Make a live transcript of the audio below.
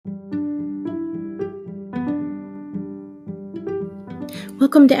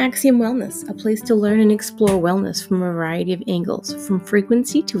Welcome to Axiom Wellness, a place to learn and explore wellness from a variety of angles, from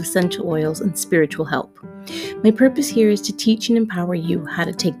frequency to essential oils and spiritual help. My purpose here is to teach and empower you how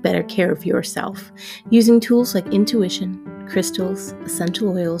to take better care of yourself, using tools like intuition, crystals,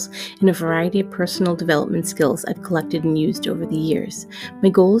 essential oils, and a variety of personal development skills I've collected and used over the years. My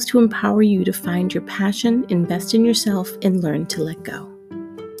goal is to empower you to find your passion, invest in yourself, and learn to let go.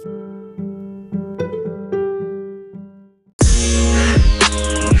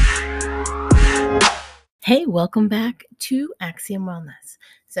 Hey, welcome back to Axiom Wellness.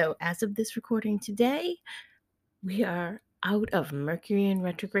 So, as of this recording today, we are out of Mercury in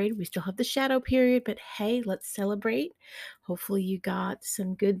retrograde. We still have the shadow period, but hey, let's celebrate. Hopefully, you got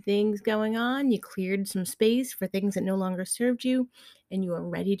some good things going on. You cleared some space for things that no longer served you, and you are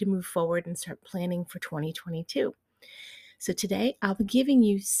ready to move forward and start planning for 2022. So, today, I'll be giving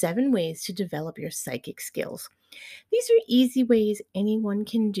you 7 ways to develop your psychic skills. These are easy ways anyone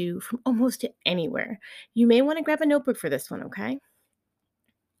can do from almost anywhere. You may want to grab a notebook for this one, okay?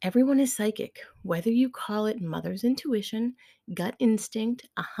 Everyone is psychic, whether you call it mother's intuition, gut instinct,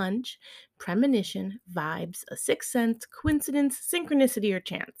 a hunch, premonition, vibes, a sixth sense, coincidence, synchronicity, or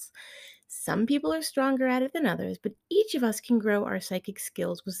chance. Some people are stronger at it than others, but each of us can grow our psychic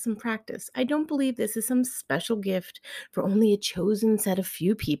skills with some practice. I don't believe this is some special gift for only a chosen set of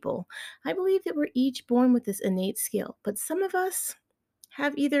few people. I believe that we're each born with this innate skill, but some of us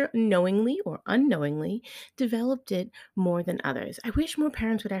have either knowingly or unknowingly developed it more than others. I wish more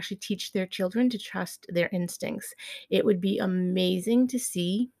parents would actually teach their children to trust their instincts. It would be amazing to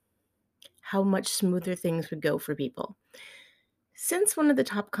see how much smoother things would go for people. Since one of the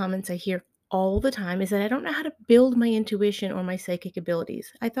top comments I hear all the time is that I don't know how to build my intuition or my psychic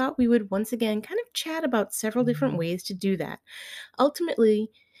abilities, I thought we would once again kind of chat about several different ways to do that.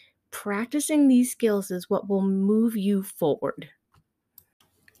 Ultimately, practicing these skills is what will move you forward.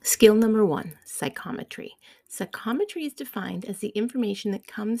 Skill number 1, psychometry. Psychometry is defined as the information that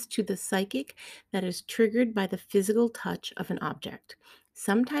comes to the psychic that is triggered by the physical touch of an object.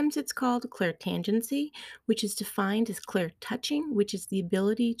 Sometimes it's called clairtangency, which is defined as clair-touching, which is the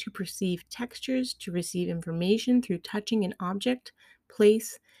ability to perceive textures, to receive information through touching an object,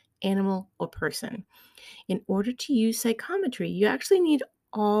 place, animal, or person. In order to use psychometry, you actually need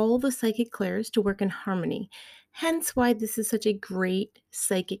all the psychic clairs to work in harmony, hence why this is such a great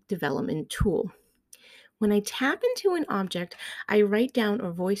psychic development tool. When I tap into an object, I write down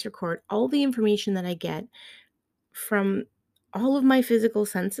or voice record all the information that I get from all of my physical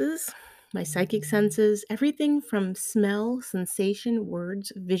senses, my psychic senses, everything from smell, sensation,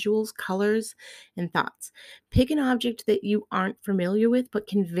 words, visuals, colors, and thoughts. Pick an object that you aren't familiar with but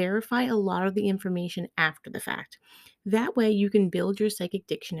can verify a lot of the information after the fact. That way, you can build your psychic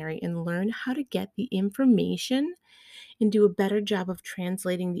dictionary and learn how to get the information and do a better job of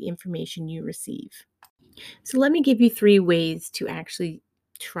translating the information you receive. So, let me give you 3 ways to actually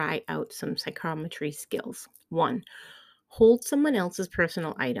try out some psychometry skills. 1, hold someone else's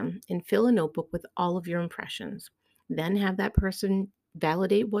personal item and fill a notebook with all of your impressions. Then have that person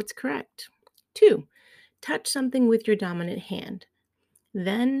validate what's correct. 2, touch something with your dominant hand.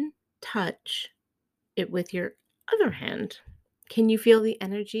 Then touch it with your other hand. Can you feel the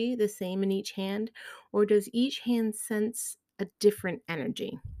energy the same in each hand, or does each hand sense a different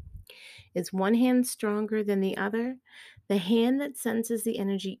energy? Is one hand stronger than the other? The hand that senses the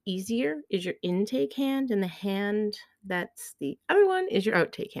energy easier is your intake hand, and the hand that's the other one is your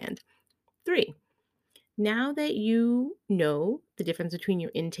outtake hand. 3, now that you know the difference between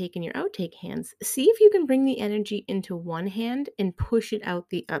your intake and your outtake hands, see if you can bring the energy into one hand and push it out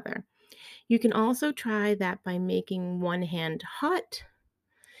the other. You can also try that by making one hand hot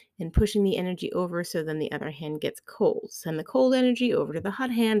and pushing the energy over so then the other hand gets cold. Send the cold energy over to the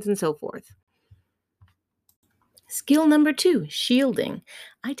hot hands and so forth. Skill number 2, shielding.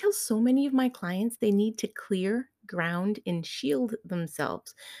 I tell so many of my clients they need to clear, ground, and shield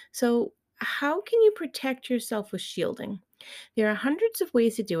themselves. So, how can you protect yourself with shielding? There are hundreds of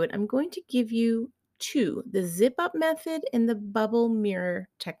ways to do it. I'm going to give you 2, the zip up method and the bubble mirror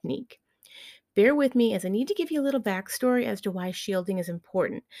technique. Bear with me as I need to give you a little backstory as to why shielding is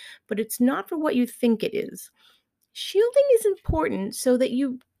important, but it's not for what you think it is. Shielding is important so that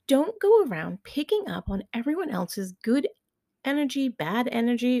you don't go around picking up on everyone else's good energy, bad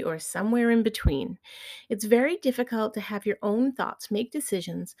energy, or somewhere in between. It's very difficult to have your own thoughts, make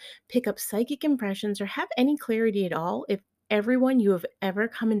decisions, pick up psychic impressions, or have any clarity at all if everyone you have ever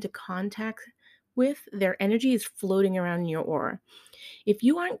come into contact with, their energy is floating around in your aura. If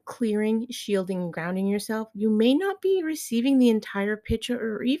you aren't clearing, shielding, and grounding yourself, you may not be receiving the entire picture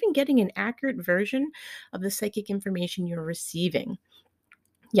or even getting an accurate version of the psychic information you're receiving.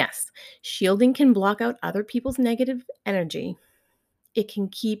 Yes, shielding can block out other people's negative energy. It can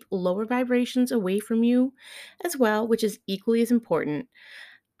keep lower vibrations away from you as well, which is equally as important.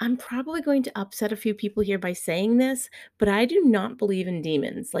 I'm probably going to upset a few people here by saying this, but I do not believe in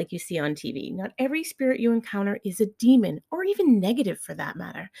demons like you see on TV. Not every spirit you encounter is a demon, or even negative for that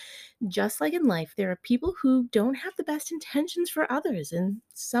matter. Just like in life, there are people who don't have the best intentions for others, and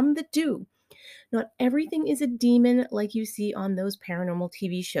some that do. Not everything is a demon like you see on those paranormal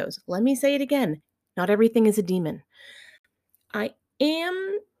TV shows. Let me say it again. Not everything is a demon. I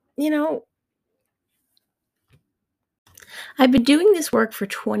am, you know, I've been doing this work for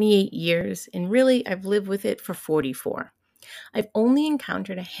 28 years, and really, I've lived with it for 44. I've only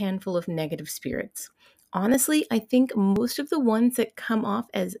encountered a handful of negative spirits. Honestly, I think most of the ones that come off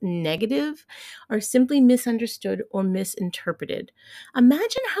as negative are simply misunderstood or misinterpreted.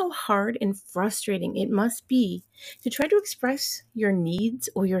 Imagine how hard and frustrating it must be to try to express your needs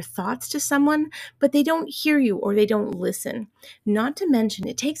or your thoughts to someone, but they don't hear you or they don't listen. Not to mention,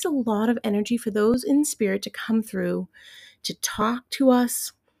 it takes a lot of energy for those in spirit to come through to talk to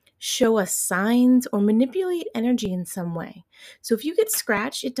us, show us signs, or manipulate energy in some way. So if you get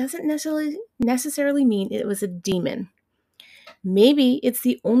scratched, it doesn't necessarily mean it was a demon. Maybe it's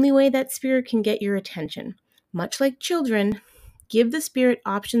the only way that spirit can get your attention. Much like children, give the spirit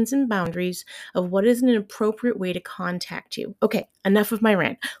options and boundaries of what is an appropriate way to contact you. Okay, enough of my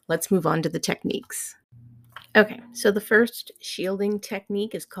rant. Let's move on to the techniques. Okay, so the first shielding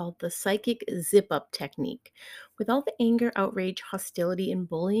technique is called the psychic zip up technique. With all the anger, outrage, hostility, and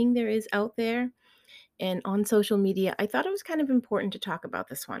bullying there is out there and on social media, I thought it was kind of important to talk about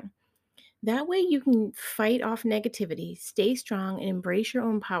this one. That way, you can fight off negativity, stay strong, and embrace your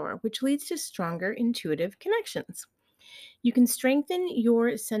own power, which leads to stronger intuitive connections. You can strengthen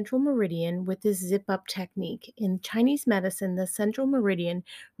your central meridian with this zip up technique. In Chinese medicine, the central meridian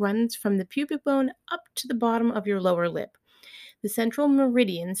runs from the pubic bone up to the bottom of your lower lip. The central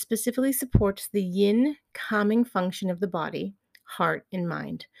meridian specifically supports the yin calming function of the body, heart, and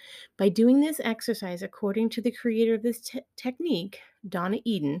mind. By doing this exercise, according to the creator of this technique, Donna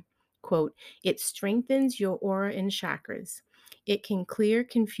Eden, quote, it strengthens your aura and chakras. It can clear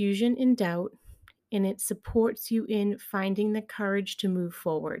confusion and doubt, and it supports you in finding the courage to move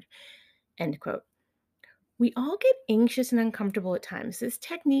forward, end quote. We all get anxious and uncomfortable at times. This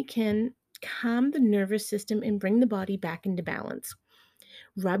technique can calm the nervous system and bring the body back into balance.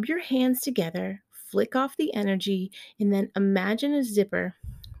 Rub your hands together, flick off the energy, and then imagine a zipper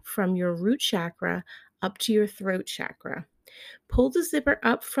from your root chakra up to your throat chakra. Pull the zipper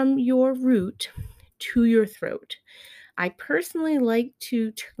up from your root to your throat. I personally like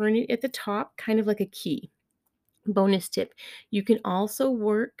to turn it at the top, kind of like a key. Bonus tip, you can also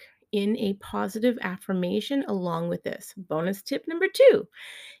work in a positive affirmation along with this. Bonus tip number 2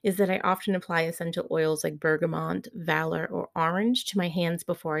 is that I often apply essential oils like bergamot, valor, or orange to my hands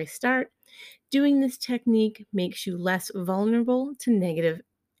before I start. Doing this technique makes you less vulnerable to negative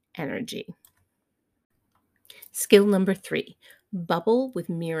energy. Skill number 3, bubble with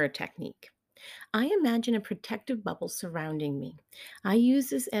mirror technique. I imagine a protective bubble surrounding me. I use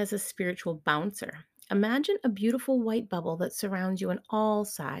this as a spiritual bouncer. Imagine a beautiful white bubble that surrounds you on all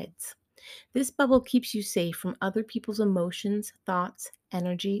sides. This bubble keeps you safe from other people's emotions, thoughts,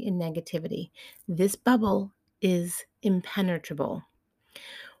 energy, and negativity. This bubble is impenetrable.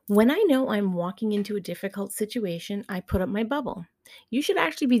 When I know I'm walking into a difficult situation, I put up my bubble. You should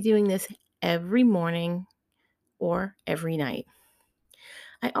actually be doing this every morning or every night.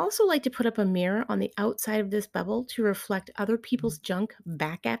 I also like to put up a mirror on the outside of this bubble to reflect other people's junk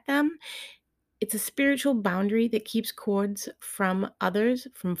back at them. It's a spiritual boundary that keeps cords from others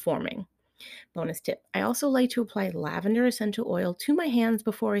from forming. Bonus tip, I also like to apply lavender essential oil to my hands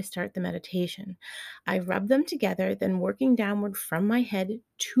before I start the meditation. I rub them together, then working downward from my head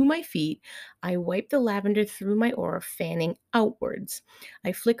to my feet, I wipe the lavender through my aura, fanning outwards.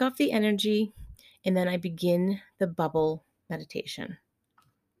 I flick off the energy, and then I begin the bubble meditation.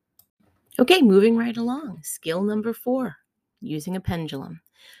 Okay, moving right along. Skill number 4, using a pendulum.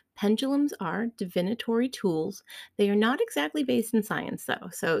 Pendulums are divinatory tools. They are not exactly based in science, though.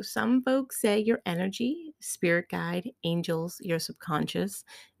 So some folks say your energy, spirit guide, angels, your subconscious,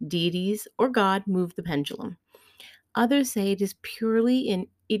 deities, or God move the pendulum. Others say it is purely an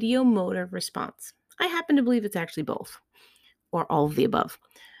idiomotor response. I happen to believe it's actually both, or all of the above.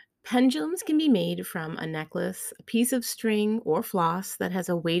 Pendulums can be made from a necklace, a piece of string or floss that has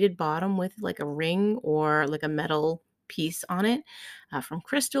a weighted bottom with like a ring or like a metal piece on it, from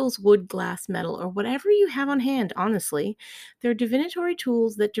crystals, wood, glass, metal, or whatever you have on hand, honestly. They're divinatory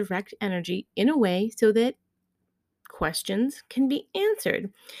tools that direct energy in a way so that Questions can be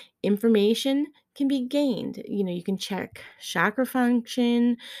answered. Information can be gained. You can check chakra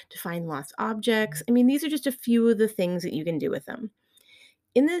function to find lost objects. I mean, these are just a few of the things that you can do with them.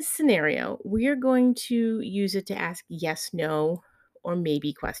 In this scenario, we are going to use it to ask yes, no, or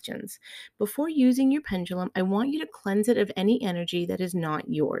maybe questions. Before using your pendulum, I want you to cleanse it of any energy that is not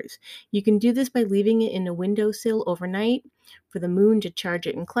yours. You can do this by leaving it in a windowsill overnight for the moon to charge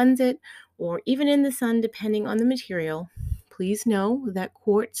it and cleanse it, or even in the sun, depending on the material. Please know that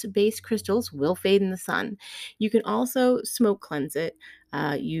quartz based crystals will fade in the sun. You can also smoke cleanse it,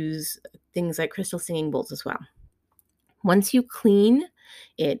 use things like crystal singing bowls as well. Once you clean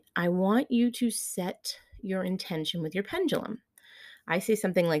it, I want you to set your intention with your pendulum. I say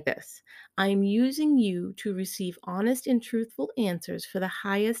something like this: I'm using you to receive honest and truthful answers for the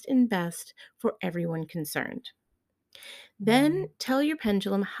highest and best for everyone concerned. Then tell your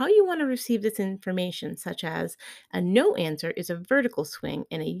pendulum how you want to receive this information, such as a no answer is a vertical swing,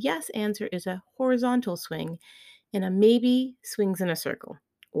 and a yes answer is a horizontal swing, and a maybe swings in a circle.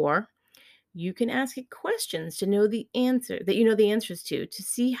 Or you can ask it questions to know the answer that you know the answers to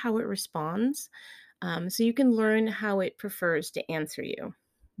see how it responds, so you can learn how it prefers to answer you.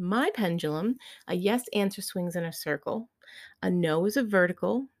 My pendulum, a yes answer swings in a circle, a no is a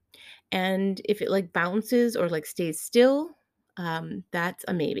vertical, and if it like bounces or like stays still, that's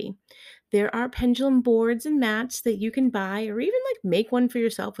a maybe. There are pendulum boards and mats that you can buy, or even like make one for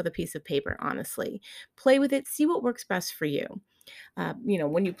yourself with a piece of paper, honestly. Play with it, see what works best for you.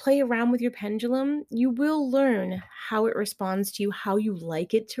 When you play around with your pendulum, you will learn how it responds to you, how you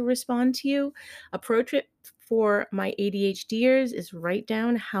like it to respond to you. A pro tip for my ADHDers is write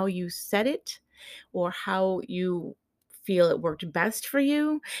down how you set it or how you feel it worked best for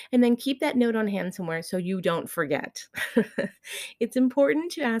you, and then keep that note on hand somewhere so you don't forget. It's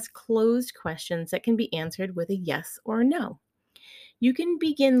important to ask closed questions that can be answered with a yes or a no. You can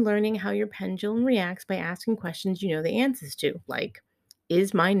begin learning how your pendulum reacts by asking questions you know the answers to, like,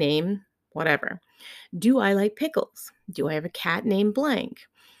 is my name whatever? Do I like pickles? Do I have a cat named blank?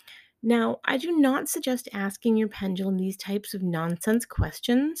 Now, I do not suggest asking your pendulum these types of nonsense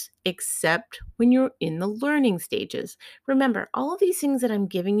questions, except when you're in the learning stages. Remember, all of these things that I'm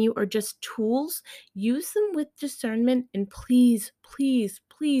giving you are just tools. Use them with discernment, and please, please,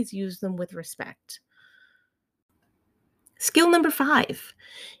 please use them with respect. Skill number 5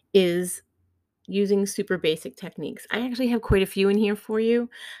 is using super basic techniques. I actually have quite a few in here for you.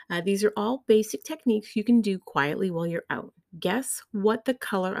 These are all basic techniques you can do quietly while you're out. Guess what the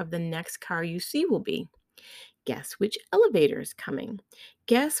color of the next car you see will be. Guess which elevator is coming.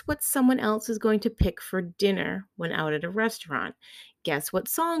 Guess what someone else is going to pick for dinner when out at a restaurant. Guess what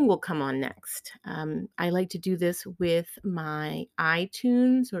song will come on next. I like to do this with my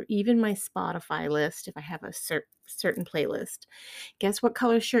iTunes or even my Spotify list if I have a certain playlist. Guess what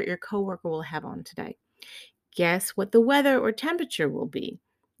color shirt your coworker will have on today. Guess what the weather or temperature will be.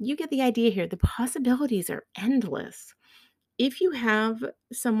 You get the idea here. The possibilities are endless. If you have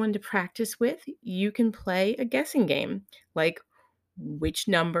someone to practice with, you can play a guessing game, like which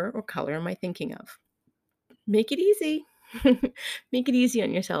number or color am I thinking of? Make it easy. Make it easy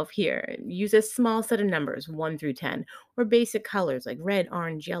on yourself here. Use a small set of numbers, 1 through 10, or basic colors like red,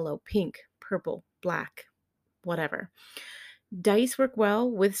 orange, yellow, pink, purple, black, whatever. Dice work well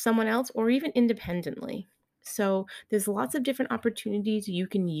with someone else or even independently. So there's lots of different opportunities you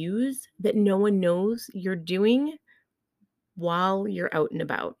can use that no one knows you're doing while you're out and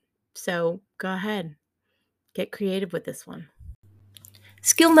about. So go ahead, get creative with this one.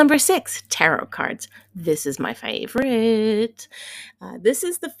 Skill number 6, tarot cards. This is my favorite. This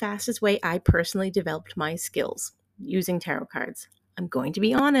is the fastest way I personally developed my skills using tarot cards. I'm going to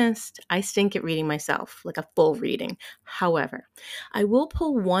be honest, I stink at reading myself, like a full reading. However, I will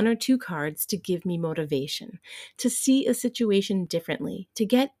pull 1 or 2 cards to give me motivation, to see a situation differently, to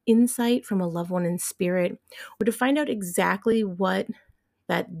get insight from a loved one in spirit, or to find out exactly what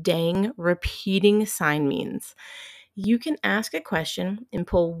that dang repeating sign means. You can ask a question and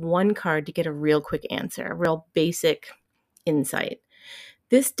pull 1 card to get a real quick answer, a real basic insight.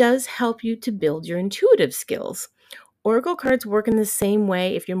 This does help you to build your intuitive skills. Oracle cards work in the same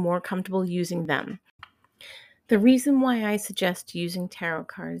way if you're more comfortable using them. The reason why I suggest using tarot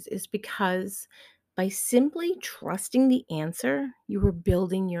cards is because by simply trusting the answer, you are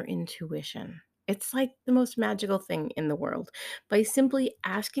building your intuition. It's like the most magical thing in the world. By simply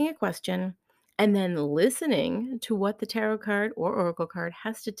asking a question and then listening to what the tarot card or oracle card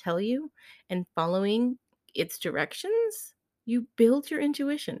has to tell you and following its directions, You build your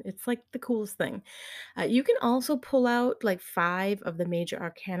intuition. It's like the coolest thing. You can also pull out like 5 of the major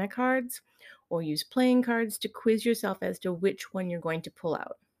arcana cards or use playing cards to quiz yourself as to which one you're going to pull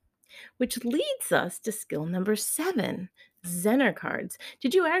out. Which leads us to skill number 7, Zener cards.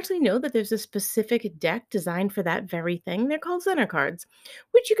 Did you actually know that there's a specific deck designed for that very thing? They're called Zener cards,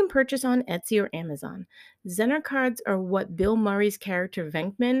 which you can purchase on Etsy or Amazon. Zener cards are what Bill Murray's character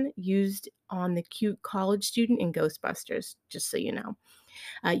Venkman used on the cute college student in Ghostbusters, just so you know.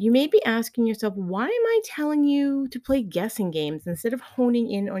 You may be asking yourself, why am I telling you to play guessing games instead of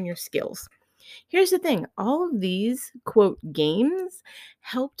honing in on your skills? Here's the thing, all of these, quote, games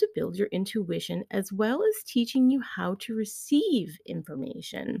help to build your intuition as well as teaching you how to receive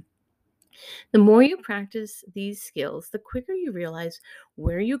information. The more you practice these skills, the quicker you realize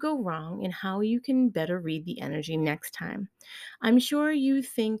where you go wrong and how you can better read the energy next time. I'm sure you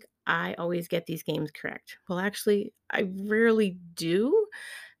think I always get these games correct. Well, actually, I rarely do.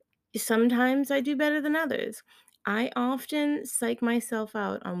 Sometimes I do better than others. I often psych myself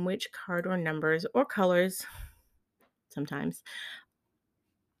out on which card or numbers or colors, sometimes.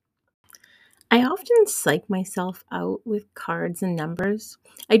 I often psych myself out with cards and numbers.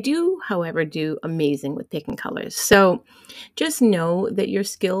 I do, however, do amazing with picking colors. So just know that your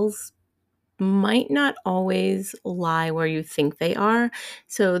skills might not always lie where you think they are.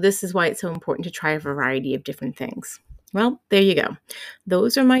 So, this is why it's so important to try a variety of different things. Well, there you go.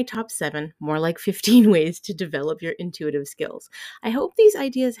 Those are my top 7, more like 15 ways to develop your intuitive skills. I hope these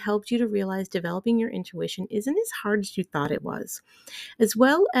ideas helped you to realize developing your intuition isn't as hard as you thought it was, as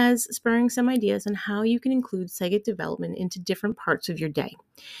well as spurring some ideas on how you can include psychic development into different parts of your day.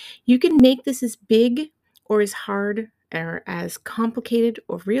 You can make this as big or as hard or as complicated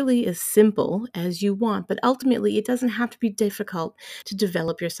or really as simple as you want, but ultimately it doesn't have to be difficult to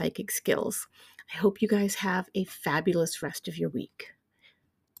develop your psychic skills. I hope you guys have a fabulous rest of your week.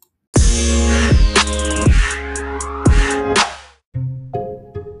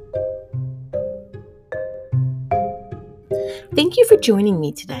 Thank you for joining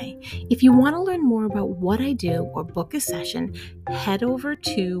me today. If you want to learn more about what I do or book a session, head over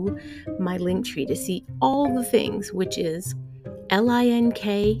to my link tree to see all the things, which is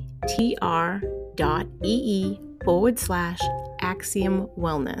linktr.ee/Axiom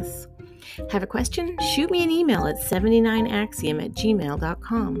Wellness. Have a question? Shoot me an email at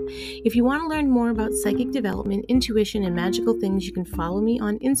 79axiom@gmail.com. If you want to learn more about psychic development, intuition, and magical things, you can follow me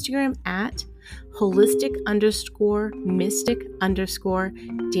on Instagram at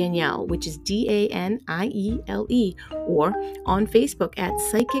holistic_mystic_Danielle, which is DANIELE, or on Facebook at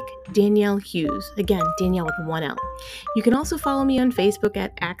Psychic Danielle Hughes. Again, Danielle with 1 L. You can also follow me on Facebook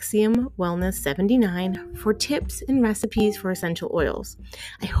at Axiom Wellness 79 for tips and recipes for essential oils.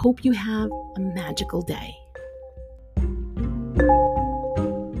 I hope you have a magical day.